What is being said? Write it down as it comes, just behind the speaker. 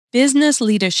Business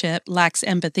leadership lacks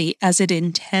empathy as it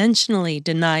intentionally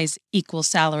denies equal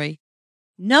salary,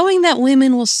 knowing that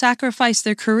women will sacrifice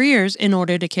their careers in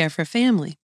order to care for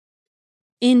family.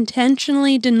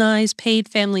 Intentionally denies paid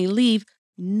family leave,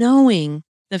 knowing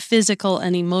the physical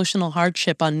and emotional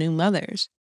hardship on new mothers.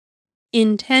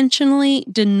 Intentionally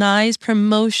denies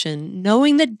promotion,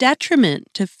 knowing the detriment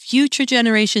to future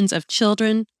generations of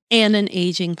children and an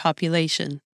aging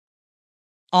population.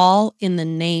 All in the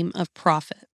name of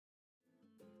profit.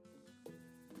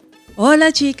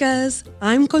 Hola, chicas!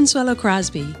 I'm Consuelo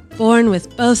Crosby, born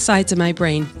with both sides of my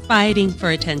brain fighting for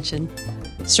attention.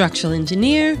 Structural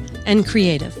engineer and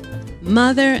creative,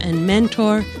 mother and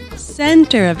mentor,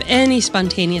 center of any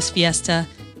spontaneous fiesta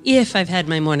if I've had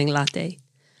my morning latte.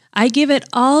 I give it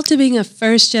all to being a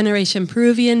first-generation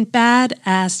Peruvian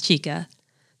badass chica.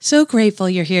 So grateful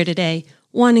you're here today,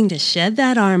 wanting to shed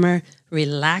that armor,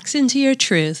 relax into your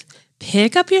truth,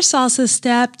 pick up your salsa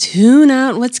step, tune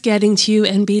out what's getting to you,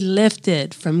 and be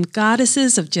lifted from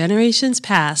goddesses of generations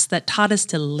past that taught us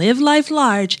to live life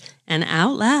large and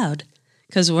out loud.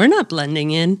 Because we're not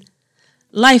blending in.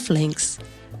 Life links.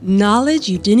 Knowledge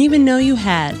you didn't even know you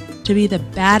had to be the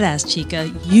badass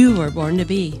chica you were born to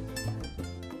be.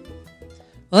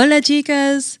 Hola,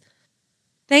 chicas!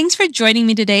 Thanks for joining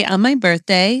me today on my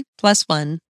birthday,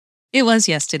 +1. It was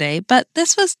yesterday, but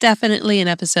this was definitely an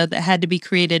episode that had to be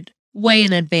created way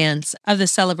in advance of the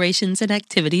celebrations and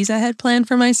activities I had planned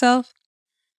for myself.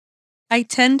 I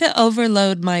tend to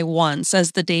overload my wants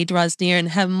as the day draws near and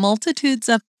have multitudes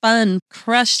of fun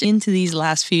crushed into these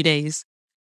last few days.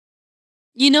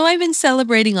 You know, I've been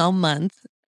celebrating all month,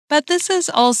 but this is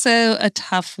also a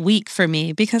tough week for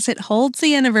me because it holds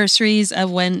the anniversaries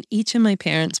of when each of my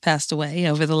parents passed away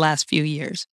over the last few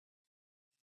years.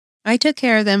 I took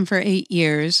care of them for 8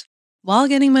 years while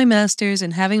getting my master's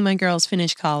and having my girls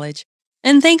finish college.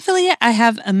 And thankfully, I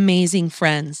have amazing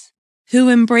friends who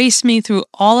embrace me through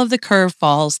all of the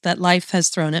curveballs that life has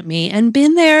thrown at me and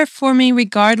been there for me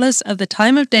regardless of the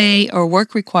time of day or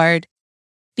work required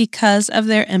because of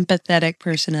their empathetic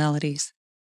personalities.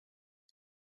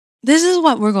 This is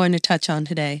what we're going to touch on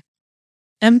today.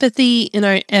 Empathy in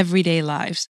our everyday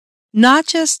lives. Not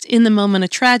just in the moment of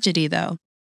tragedy, though.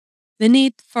 The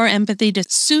need for empathy to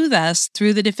soothe us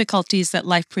through the difficulties that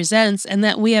life presents and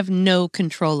that we have no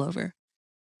control over.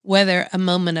 Whether a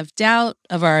moment of doubt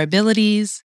of our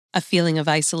abilities, a feeling of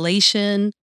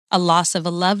isolation, a loss of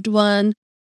a loved one,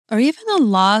 or even a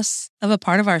loss of a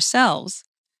part of ourselves.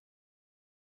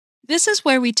 This is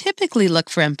where we typically look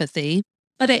for empathy,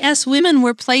 but as women,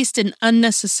 we're placed in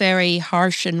unnecessary,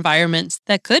 harsh environments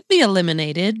that could be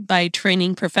eliminated by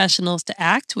training professionals to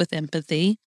act with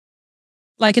empathy.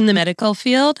 Like in the medical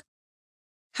field,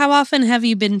 how often have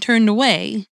you been turned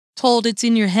away, told it's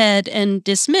in your head, and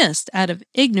dismissed out of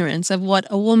ignorance of what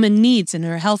a woman needs in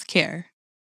her health care?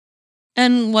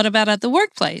 And what about at the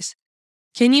workplace?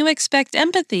 Can you expect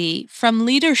empathy from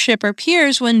leadership or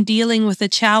peers when dealing with a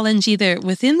challenge either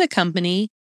within the company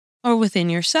or within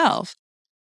yourself?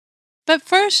 But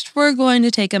first, we're going to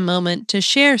take a moment to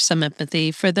share some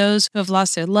empathy for those who have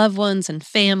lost their loved ones and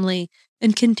family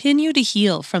and continue to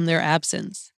heal from their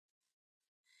absence.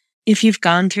 If you've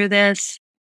gone through this,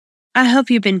 I hope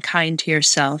you've been kind to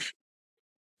yourself,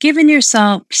 given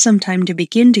yourself some time to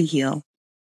begin to heal.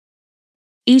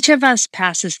 Each of us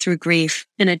passes through grief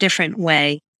in a different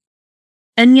way,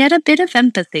 and yet a bit of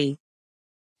empathy,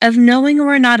 of knowing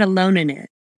we're not alone in it,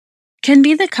 can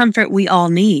be the comfort we all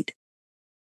need.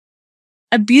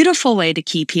 A beautiful way to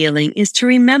keep healing is to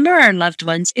remember our loved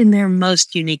ones in their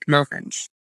most unique moments,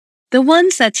 the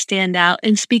ones that stand out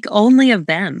and speak only of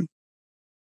them.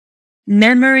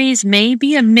 Memories may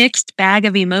be a mixed bag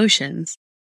of emotions,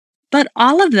 but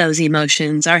all of those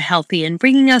emotions are healthy in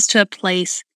bringing us to a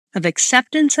place of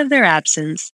acceptance of their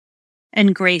absence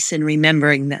and grace in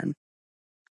remembering them.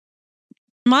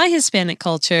 In my Hispanic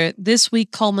culture, this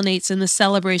week culminates in the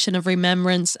celebration of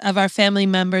remembrance of our family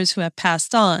members who have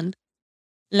passed on.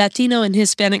 Latino and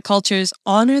Hispanic cultures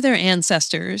honor their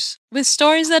ancestors with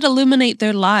stories that illuminate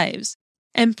their lives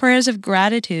and prayers of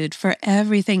gratitude for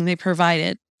everything they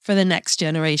provided for the next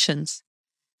generations.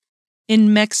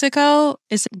 In Mexico,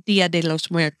 it's Dia de los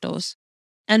Muertos,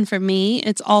 and for me,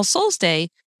 it's All Souls Day,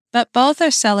 but both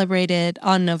are celebrated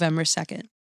on November 2nd.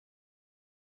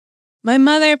 My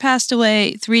mother passed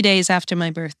away 3 days after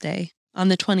my birthday, on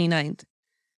the 29th.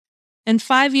 And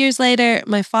 5 years later,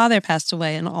 my father passed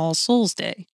away on All Souls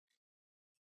Day.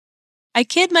 I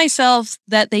kid myself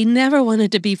that they never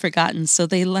wanted to be forgotten, so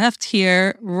they left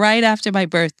here right after my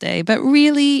birthday, but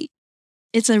really,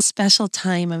 it's a special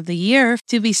time of the year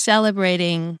to be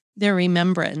celebrating their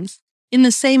remembrance in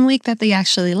the same week that they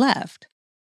actually left.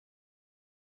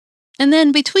 And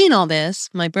then between all this,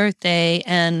 my birthday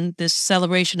and this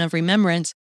celebration of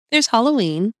remembrance, there's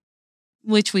Halloween,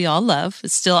 which we all love.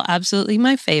 It's still absolutely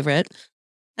my favorite.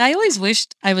 I always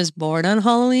wished I was born on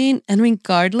Halloween, and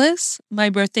regardless, my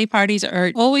birthday parties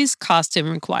are always costume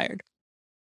required.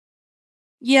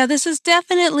 Yeah, this is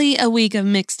definitely a week of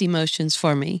mixed emotions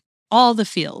for me. All the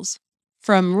feels.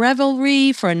 From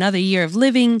revelry for another year of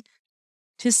living,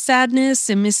 to sadness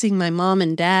and missing my mom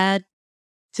and dad,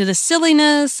 to the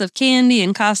silliness of candy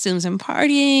and costumes and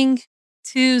partying,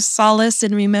 to solace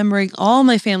in remembering all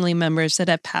my family members that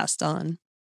have passed on.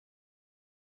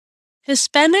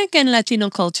 Hispanic and Latino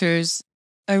cultures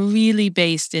are really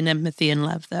based in empathy and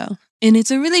love, though, and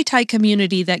it's a really tight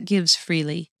community that gives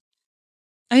freely.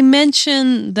 I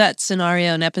mentioned that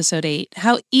scenario in episode 8,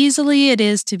 how easily it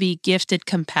is to be gifted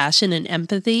compassion and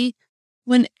empathy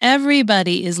when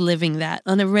everybody is living that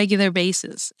on a regular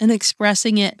basis and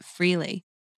expressing it freely.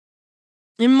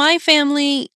 In my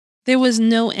family, there was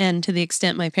no end to the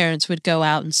extent my parents would go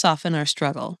out and soften our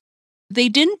struggle. They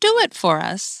didn't do it for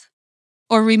us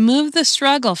or remove the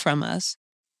struggle from us,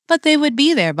 but they would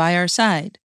be there by our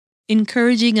side,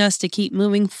 encouraging us to keep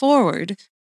moving forward,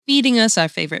 feeding us our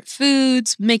favorite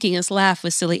foods, making us laugh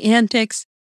with silly antics,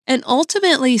 and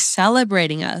ultimately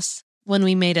celebrating us when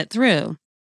we made it through.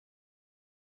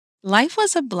 Life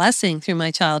was a blessing through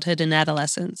my childhood and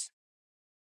adolescence.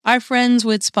 Our friends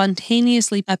would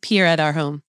spontaneously appear at our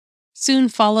home, soon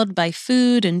followed by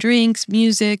food and drinks,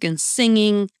 music and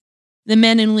singing. The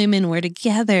men and women were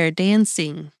together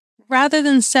dancing, rather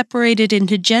than separated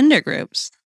into gender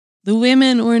groups. The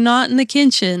women were not in the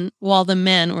kitchen while the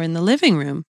men were in the living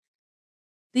room.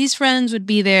 These friends would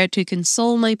be there to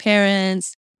console my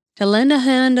parents, to lend a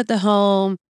hand at the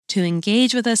home, to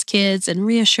engage with us kids and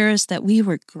reassure us that we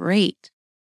were great.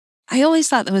 I always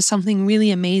thought that was something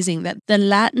really amazing that the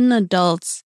Latin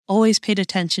adults always paid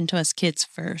attention to us kids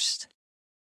first.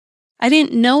 I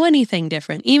didn't know anything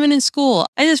different, even in school.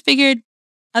 I just figured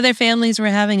other families were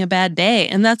having a bad day,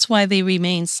 and that's why they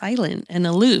remained silent and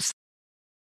aloof.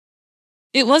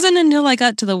 It wasn't until I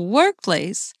got to the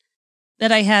workplace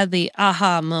that I had the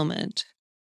aha moment,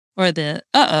 or the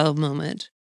uh-oh moment.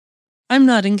 I'm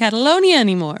not in Catalonia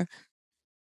anymore.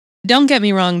 Don't get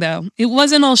me wrong, though. It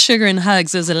wasn't all sugar and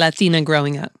hugs as a Latina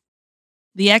growing up.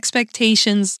 The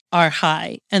expectations are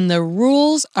high, and the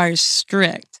rules are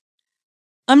strict.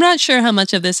 I'm not sure how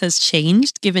much of this has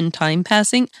changed given time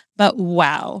passing, but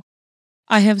wow.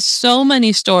 I have so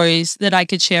many stories that I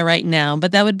could share right now,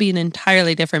 but that would be an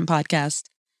entirely different podcast.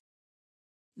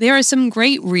 There are some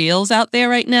great reels out there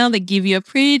right now that give you a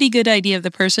pretty good idea of the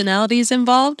personalities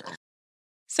involved.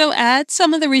 So add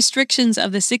some of the restrictions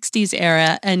of the 60s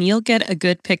era and you'll get a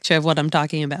good picture of what I'm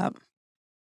talking about.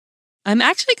 I'm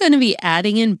actually going to be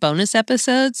adding in bonus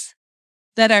episodes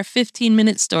that are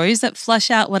 15-minute stories that flesh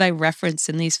out what I reference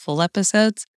in these full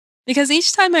episodes, because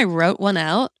each time I wrote one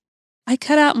out, I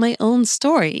cut out my own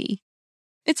story.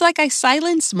 It's like I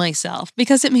silenced myself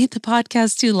because it made the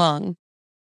podcast too long.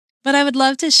 But I would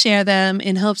love to share them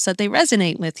in hopes that they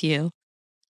resonate with you.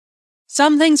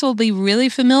 Some things will be really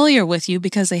familiar with you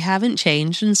because they haven't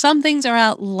changed, and some things are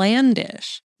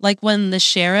outlandish, like when the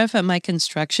sheriff at my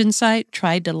construction site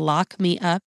tried to lock me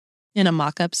up in a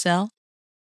mock-up cell.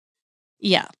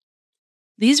 Yeah,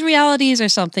 these realities are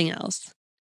something else.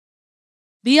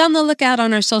 Be on the lookout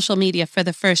on our social media for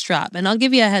the first drop, and I'll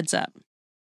give you a heads up.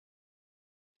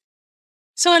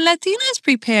 So a Latina is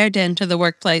prepared to enter the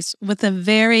workplace with a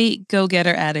very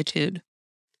go-getter attitude.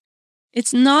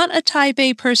 It's not a type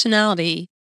A personality,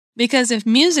 because if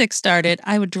music started,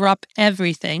 I would drop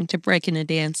everything to break into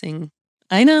dancing.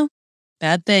 I know,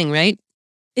 bad thing, right?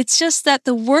 It's just that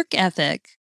the work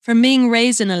ethic from being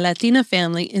raised in a Latina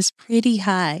family is pretty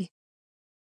high.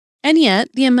 And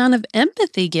yet, the amount of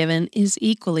empathy given is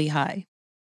equally high.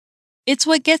 It's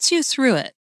what gets you through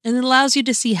it, and it allows you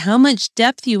to see how much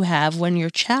depth you have when you're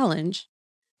challenged,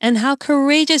 and how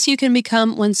courageous you can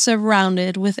become when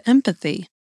surrounded with empathy.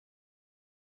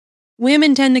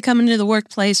 Women tend to come into the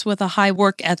workplace with a high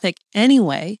work ethic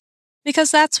anyway,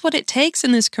 because that's what it takes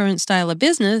in this current style of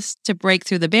business to break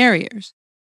through the barriers.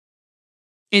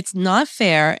 It's not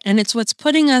fair, and it's what's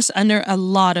putting us under a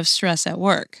lot of stress at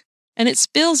work, and it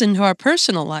spills into our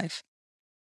personal life.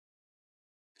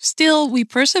 Still, we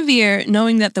persevere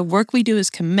knowing that the work we do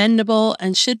is commendable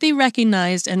and should be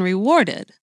recognized and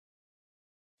rewarded.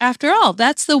 After all,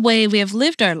 that's the way we have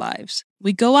lived our lives.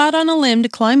 We go out on a limb to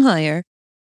climb higher,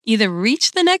 either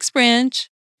reach the next branch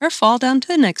or fall down to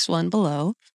the next one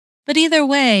below. But either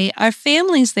way, our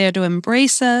family's there to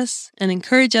embrace us and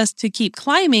encourage us to keep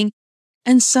climbing,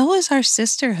 and so is our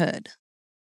sisterhood.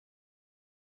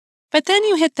 But then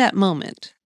you hit that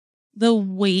moment the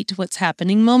wait what's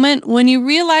happening moment when you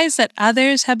realize that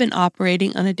others have been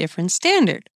operating on a different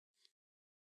standard.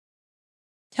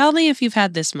 Tell me if you've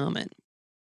had this moment.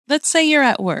 Let's say you're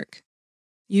at work.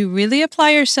 You really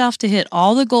apply yourself to hit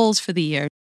all the goals for the year,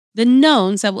 the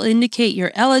knowns that will indicate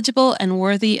you're eligible and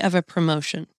worthy of a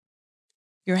promotion.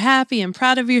 You're happy and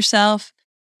proud of yourself,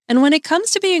 and when it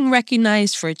comes to being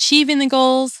recognized for achieving the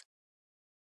goals,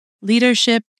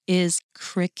 leadership is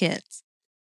crickets.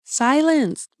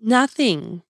 Silence,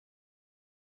 nothing.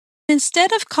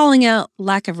 Instead of calling out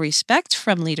lack of respect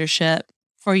from leadership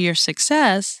for your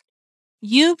success,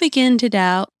 you begin to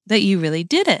doubt that you really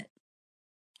did it.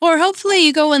 Or hopefully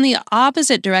you go in the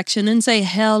opposite direction and say,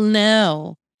 hell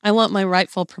no, I want my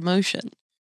rightful promotion.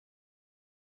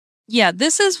 Yeah,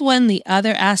 this is when the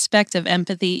other aspect of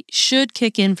empathy should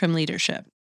kick in from leadership.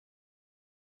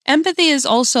 Empathy is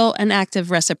also an act of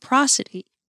reciprocity,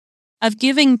 of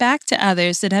giving back to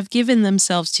others that have given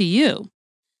themselves to you.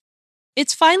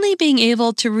 It's finally being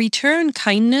able to return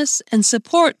kindness and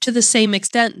support to the same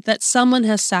extent that someone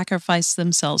has sacrificed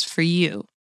themselves for you.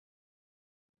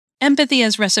 Empathy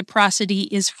as reciprocity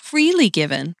is freely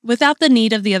given without the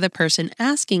need of the other person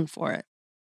asking for it.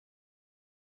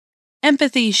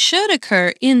 Empathy should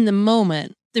occur in the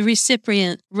moment the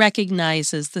recipient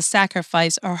recognizes the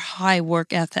sacrifice or high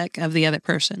work ethic of the other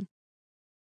person.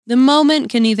 The moment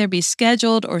can either be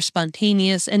scheduled or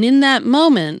spontaneous, and in that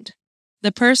moment,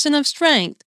 the person of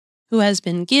strength who has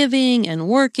been giving and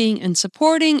working and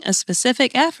supporting a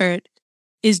specific effort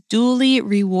is duly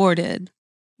rewarded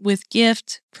with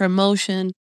gift,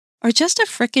 promotion, or just a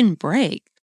frickin' break.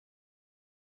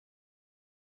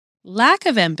 Lack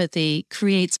of empathy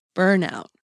creates burnout,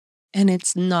 and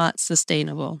it's not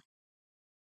sustainable.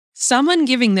 Someone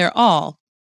giving their all,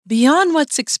 beyond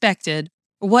what's expected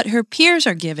or what her peers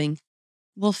are giving,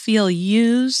 will feel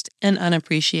used and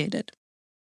unappreciated.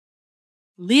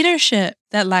 Leadership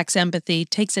that lacks empathy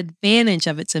takes advantage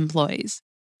of its employees,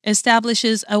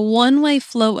 establishes a one-way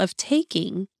flow of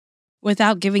taking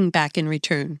without giving back in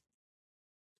return.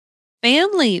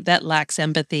 Family that lacks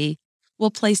empathy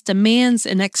will place demands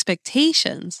and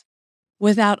expectations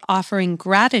without offering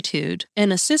gratitude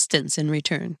and assistance in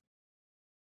return.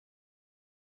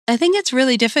 I think it's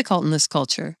really difficult in this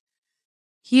culture.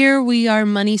 Here we are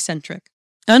money-centric,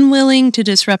 unwilling to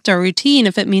disrupt our routine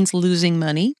if it means losing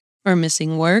money or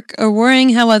missing work or worrying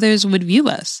how others would view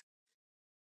us.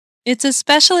 It's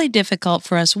especially difficult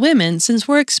for us women since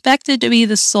we're expected to be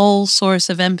the sole source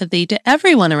of empathy to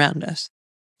everyone around us.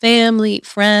 Family,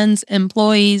 friends,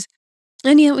 employees,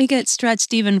 and yet we get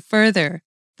stretched even further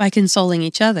by consoling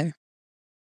each other.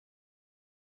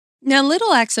 Now,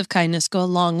 little acts of kindness go a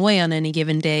long way on any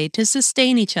given day to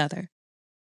sustain each other.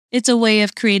 It's a way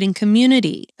of creating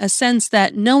community, a sense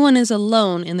that no one is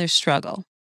alone in their struggle,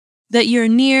 that you're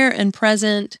near and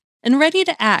present and ready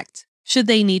to act should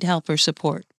they need help or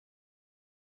support.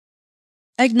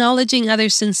 Acknowledging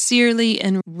others sincerely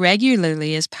and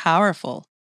regularly is powerful.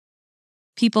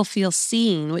 People feel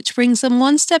seen, which brings them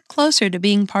one step closer to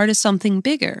being part of something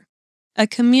bigger, a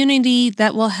community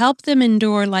that will help them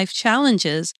endure life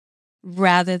challenges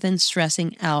rather than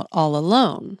stressing out all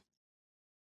alone.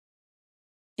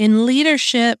 In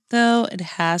leadership, though, it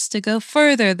has to go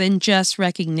further than just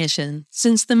recognition,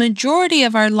 since the majority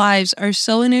of our lives are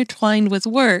so intertwined with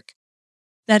work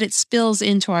that it spills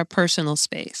into our personal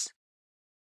space.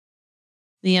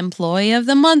 The Employee of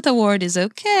the Month award is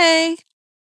okay.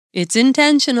 It's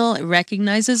intentional, it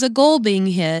recognizes a goal being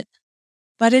hit,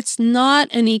 but it's not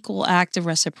an equal act of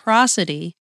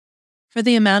reciprocity for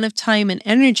the amount of time and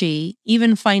energy,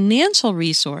 even financial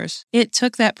resource, it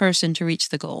took that person to reach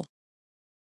the goal.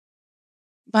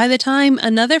 By the time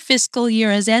another fiscal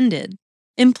year has ended,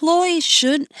 employees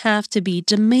shouldn't have to be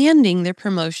demanding their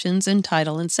promotions in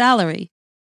title and salary.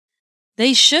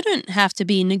 They shouldn't have to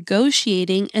be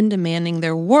negotiating and demanding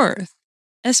their worth,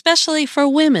 especially for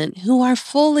women who are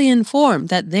fully informed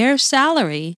that their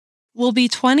salary will be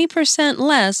 20%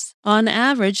 less on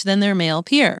average than their male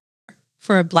peer.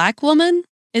 For a Black woman,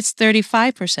 it's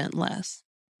 35% less.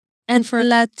 And for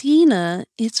Latina,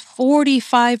 it's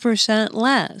 45%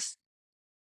 less.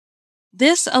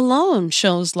 This alone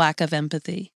shows lack of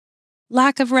empathy,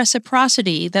 lack of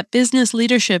reciprocity that business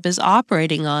leadership is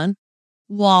operating on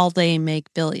while they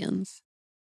make billions.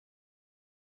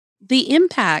 The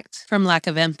impact from lack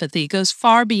of empathy goes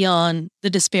far beyond the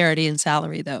disparity in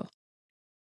salary, though.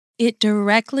 It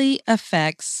directly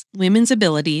affects women's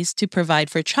abilities to provide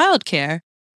for childcare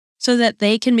so that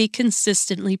they can be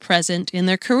consistently present in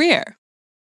their career.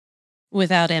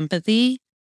 Without empathy,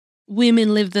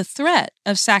 women live the threat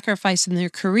of sacrificing their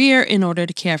career in order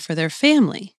to care for their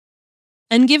family.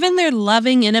 And given their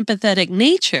loving and empathetic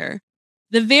nature,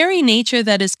 the very nature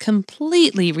that is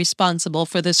completely responsible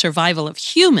for the survival of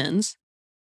humans,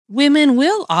 women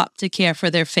will opt to care for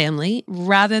their family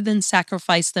rather than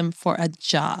sacrifice them for a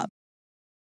job.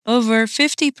 Over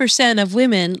 50% of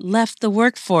women left the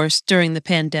workforce during the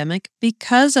pandemic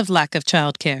because of lack of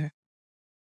childcare.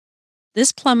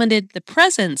 This plummeted the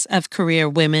presence of career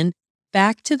women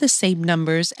back to the same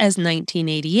numbers as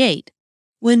 1988,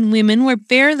 when women were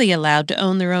barely allowed to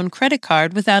own their own credit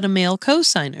card without a male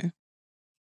cosigner.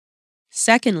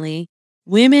 Secondly,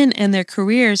 women and their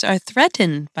careers are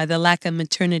threatened by the lack of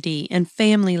maternity and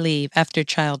family leave after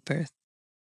childbirth.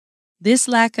 This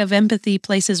lack of empathy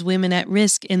places women at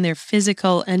risk in their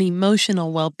physical and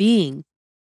emotional well-being.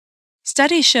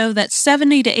 Studies show that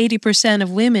 70 to 80%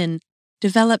 of women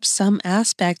develop some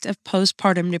aspect of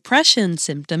postpartum depression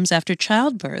symptoms after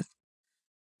childbirth.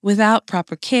 Without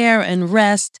proper care and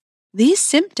rest, these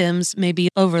symptoms may be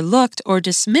overlooked or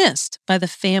dismissed by the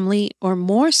family or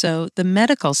more so the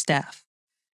medical staff.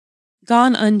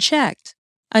 Gone unchecked,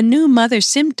 a new mother's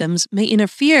symptoms may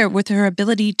interfere with her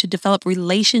ability to develop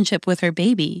relationship with her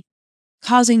baby,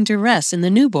 causing duress in the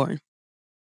newborn.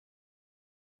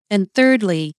 And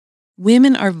thirdly,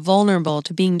 women are vulnerable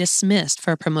to being dismissed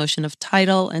for a promotion of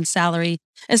title and salary,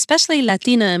 especially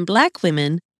Latina and Black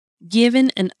women, given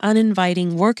an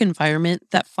uninviting work environment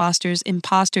that fosters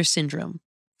imposter syndrome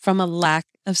from a lack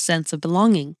of sense of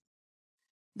belonging.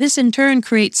 This in turn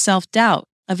creates self-doubt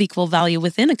of equal value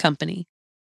within a company.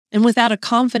 And without a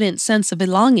confident sense of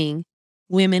belonging,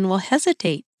 women will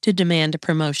hesitate to demand a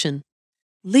promotion,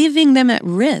 leaving them at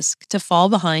risk to fall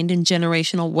behind in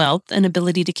generational wealth and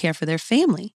ability to care for their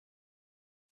family.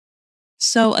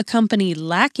 So a company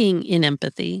lacking in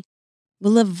empathy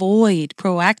will avoid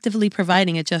proactively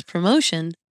providing a just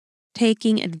promotion,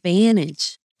 taking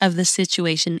advantage of the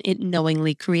situation it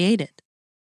knowingly created.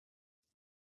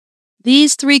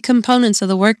 These three components of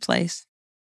the workplace,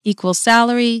 equal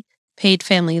salary, paid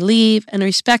family leave, and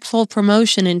respectful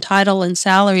promotion in title and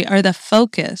salary, are the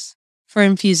focus for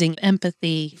infusing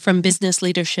empathy from business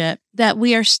leadership that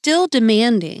we are still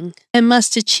demanding and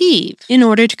must achieve in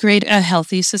order to create a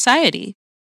healthy society.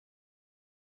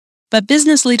 But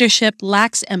business leadership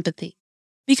lacks empathy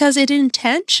because it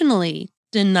intentionally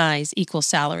denies equal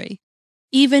salary,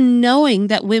 even knowing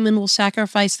that women will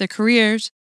sacrifice their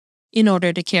careers in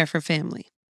order to care for family.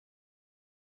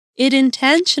 It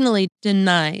intentionally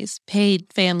denies paid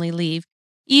family leave,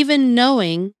 even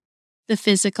knowing the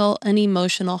physical and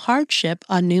emotional hardship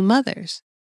on new mothers.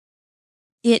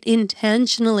 It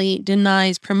intentionally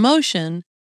denies promotion,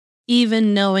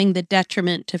 even knowing the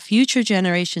detriment to future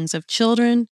generations of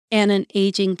children and an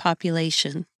aging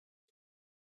population,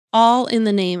 all in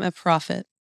the name of profit.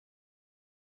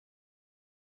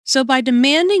 So by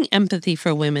demanding empathy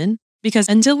for women, because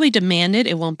until we demand it,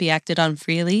 it won't be acted on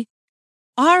freely,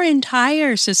 our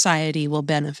entire society will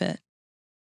benefit.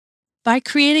 By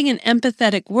creating an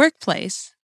empathetic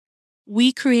workplace,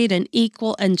 we create an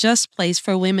equal and just place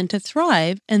for women to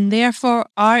thrive, and therefore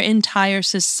our entire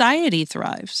society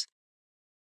thrives.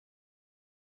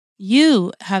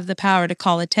 You have the power to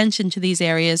call attention to these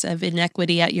areas of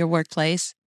inequity at your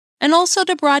workplace, and also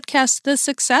to broadcast the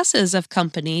successes of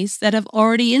companies that have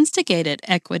already instigated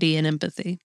equity and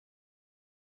empathy.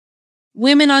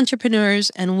 Women entrepreneurs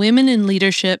and women in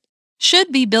leadership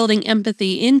should be building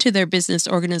empathy into their business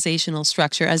organizational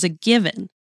structure as a given,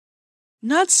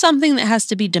 not something that has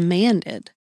to be demanded,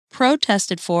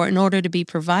 protested for in order to be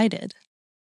provided.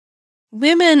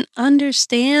 Women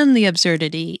understand the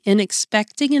absurdity in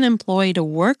expecting an employee to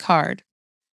work hard,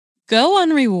 go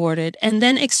unrewarded, and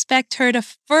then expect her to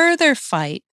further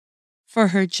fight for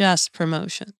her just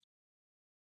promotion.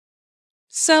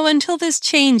 So until this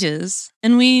changes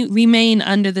and we remain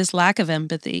under this lack of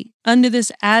empathy, under this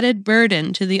added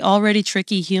burden to the already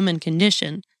tricky human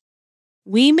condition,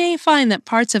 we may find that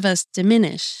parts of us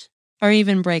diminish or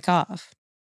even break off.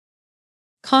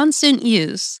 Constant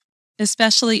use,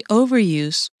 especially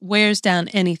overuse, wears down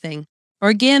anything,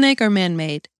 organic or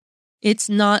man-made. It's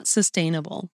not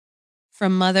sustainable,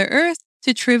 from Mother Earth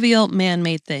to trivial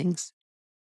man-made things.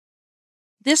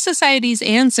 This society's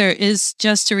answer is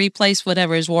just to replace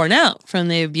whatever is worn out from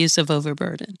the abuse of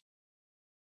overburden.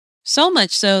 So much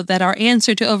so that our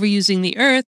answer to overusing the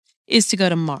Earth is to go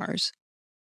to Mars.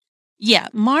 Yeah,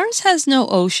 Mars has no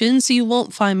ocean, so you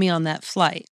won't find me on that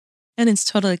flight, and it's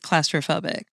totally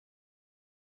claustrophobic.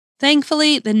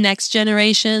 Thankfully, the next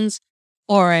generations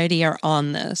already are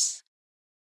on this.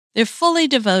 They're fully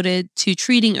devoted to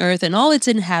treating Earth and all its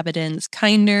inhabitants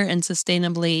kinder and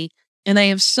sustainably And I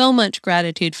have so much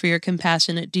gratitude for your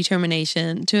compassionate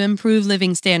determination to improve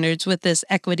living standards with this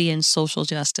equity and social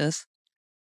justice.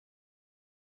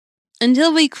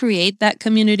 Until we create that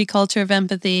community culture of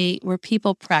empathy where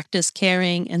people practice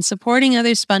caring and supporting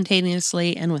others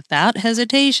spontaneously and without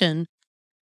hesitation,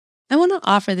 I want to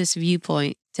offer this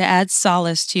viewpoint to add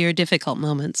solace to your difficult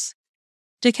moments,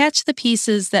 to catch the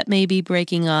pieces that may be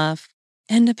breaking off,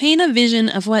 and to paint a vision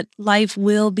of what life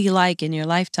will be like in your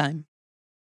lifetime.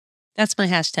 That's my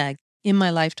hashtag, in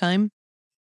my lifetime.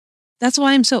 That's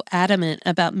why I'm so adamant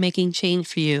about making change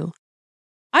for you.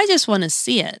 I just want to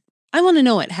see it. I want to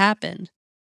know what happened,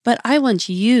 but I want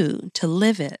you to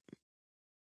live it.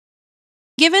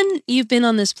 Given you've been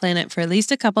on this planet for at least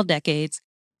a couple decades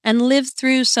and lived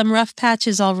through some rough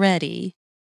patches already,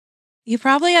 you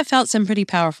probably have felt some pretty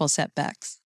powerful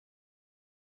setbacks.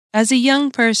 As a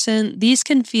young person, these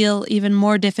can feel even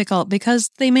more difficult because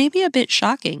they may be a bit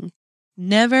shocking.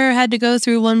 Never had to go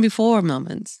through one before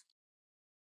moments.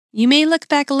 You may look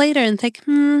back later and think,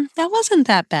 that wasn't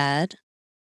that bad.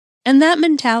 And that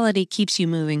mentality keeps you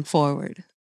moving forward.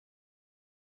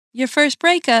 Your first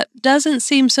breakup doesn't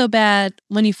seem so bad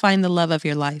when you find the love of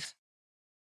your life.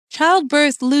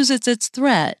 Childbirth loses its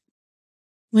threat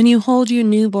when you hold your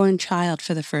newborn child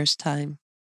for the first time.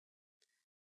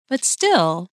 But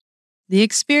still, the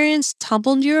experience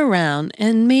tumbled you around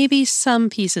and maybe some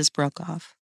pieces broke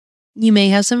off. You may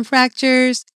have some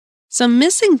fractures, some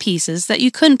missing pieces that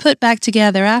you couldn't put back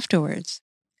together afterwards.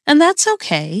 And that's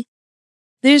okay.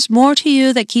 There's more to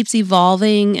you that keeps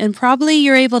evolving, and probably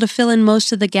you're able to fill in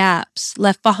most of the gaps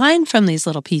left behind from these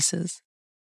little pieces.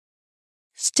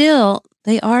 Still,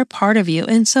 they are part of you,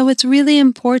 and so it's really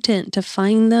important to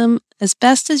find them as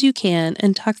best as you can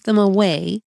and tuck them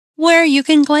away where you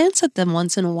can glance at them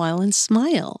once in a while and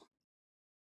smile.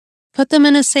 Put them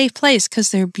in a safe place because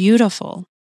they're beautiful.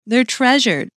 They're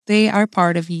treasured. They are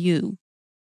part of you.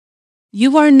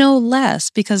 You are no less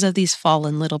because of these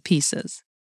fallen little pieces.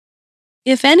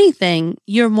 If anything,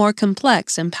 you're more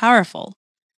complex and powerful,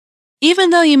 even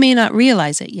though you may not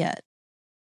realize it yet.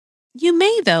 You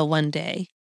may, though, one day,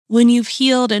 when you've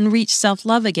healed and reached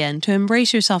self-love again, to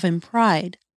embrace yourself in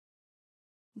pride.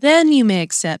 Then you may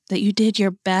accept that you did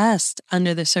your best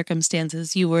under the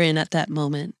circumstances you were in at that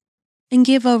moment and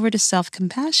give over to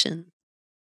self-compassion.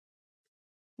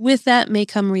 With that may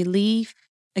come relief,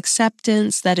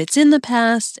 acceptance that it's in the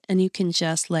past and you can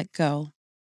just let go.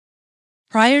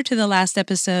 Prior to the last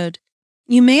episode,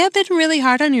 you may have been really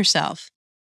hard on yourself,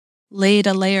 laid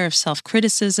a layer of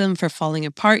self-criticism for falling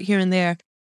apart here and there,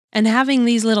 and having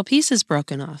these little pieces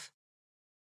broken off.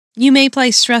 You may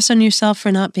place stress on yourself for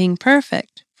not being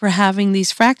perfect, for having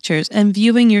these fractures and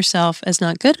viewing yourself as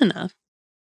not good enough.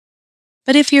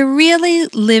 But if you're really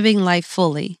living life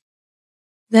fully,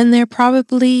 then there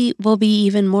probably will be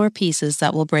even more pieces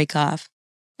that will break off.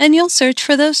 And you'll search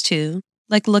for those too,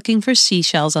 like looking for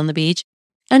seashells on the beach,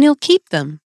 and you'll keep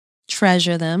them,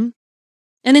 treasure them.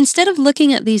 And instead of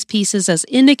looking at these pieces as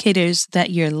indicators that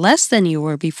you're less than you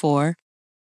were before,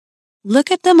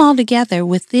 look at them all together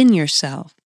within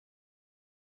yourself.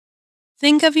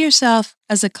 Think of yourself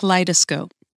as a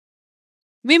kaleidoscope.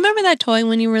 Remember that toy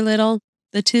when you were little?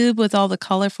 The tube with all the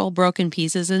colorful broken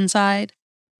pieces inside?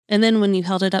 And then when you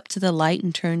held it up to the light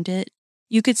and turned it,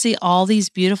 you could see all these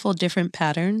beautiful different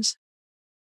patterns?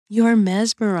 You're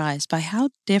mesmerized by how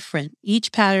different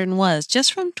each pattern was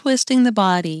just from twisting the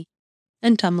body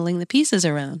and tumbling the pieces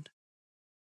around.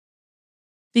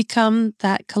 Become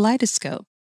that kaleidoscope,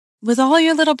 with all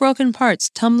your little broken parts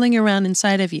tumbling around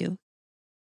inside of you.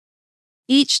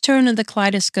 Each turn of the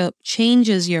kaleidoscope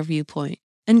changes your viewpoint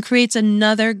and creates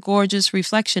another gorgeous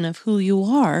reflection of who you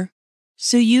are,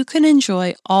 so you can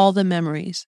enjoy all the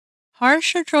memories,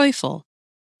 harsh or joyful,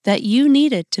 that you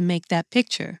needed to make that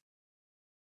picture.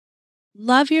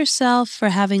 Love yourself for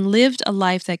having lived a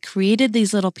life that created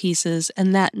these little pieces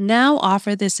and that now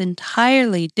offer this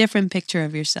entirely different picture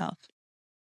of yourself.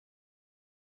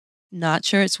 Not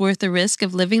sure it's worth the risk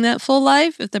of living that full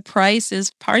life if the price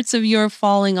is parts of your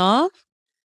falling off?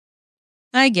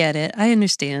 I get it. I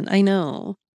understand. I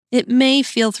know. It may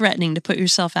feel threatening to put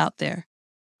yourself out there.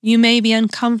 You may be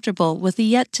uncomfortable with the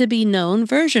yet-to-be-known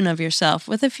version of yourself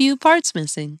with a few parts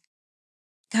missing.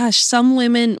 Gosh, some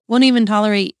women won't even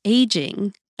tolerate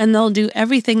aging, and they'll do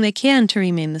everything they can to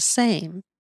remain the same.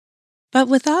 But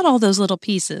without all those little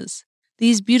pieces,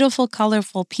 these beautiful,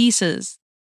 colorful pieces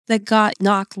that got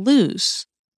knocked loose,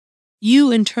 you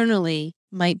internally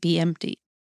might be empty.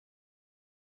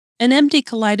 An empty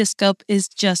kaleidoscope is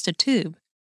just a tube,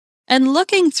 and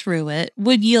looking through it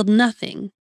would yield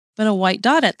nothing but a white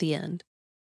dot at the end.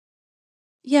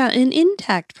 Yeah, an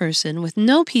intact person with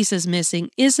no pieces missing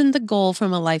isn't the goal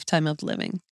from a lifetime of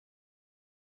living.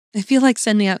 I feel like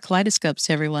sending out kaleidoscopes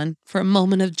to everyone for a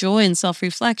moment of joy and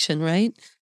self-reflection, right?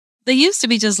 They used to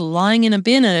be just lying in a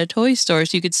bin at a toy store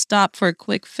so you could stop for a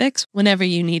quick fix whenever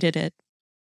you needed it.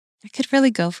 I could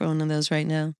really go for one of those right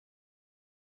now.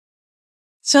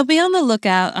 So be on the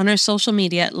lookout on our social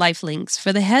media at Lifelinks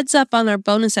for the heads up on our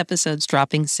bonus episodes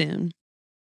dropping soon.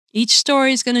 Each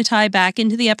story is going to tie back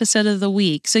into the episode of the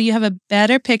week so you have a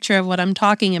better picture of what I'm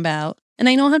talking about, and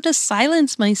I don't have to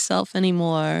silence myself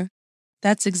anymore.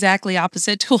 That's exactly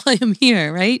opposite to why I'm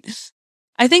here, right?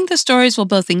 I think the stories will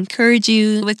both encourage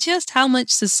you with just how much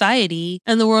society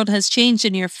and the world has changed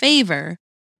in your favor,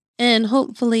 and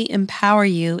hopefully empower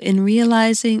you in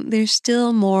realizing there's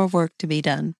still more work to be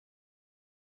done.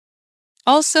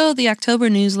 Also, the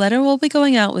October newsletter will be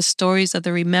going out with stories of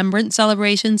the remembrance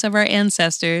celebrations of our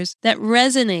ancestors that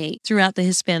resonate throughout the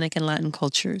Hispanic and Latin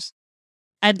cultures.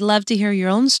 I'd love to hear your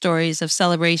own stories of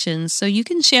celebrations so you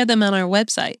can share them on our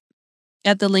website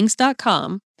at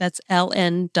thelinks.com, that's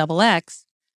LNXX,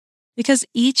 because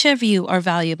each of you are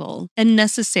valuable and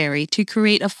necessary to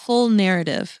create a full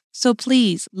narrative. So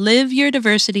please live your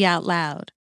diversity out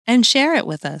loud and share it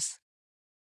with us.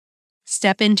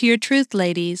 Step into your truth,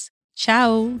 ladies.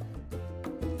 Ciao.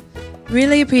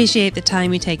 Really appreciate the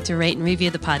time you take to rate and review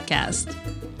the podcast.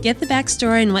 Get the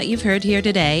backstory and what you've heard here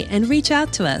today and reach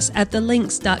out to us at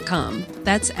thelinks.com.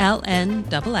 That's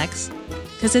LNXX.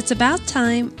 Because it's about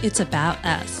time, it's about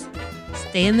us.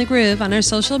 Stay in the groove on our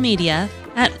social media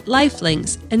at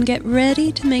Lifelinks and get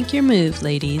ready to make your move,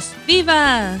 ladies.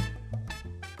 Viva!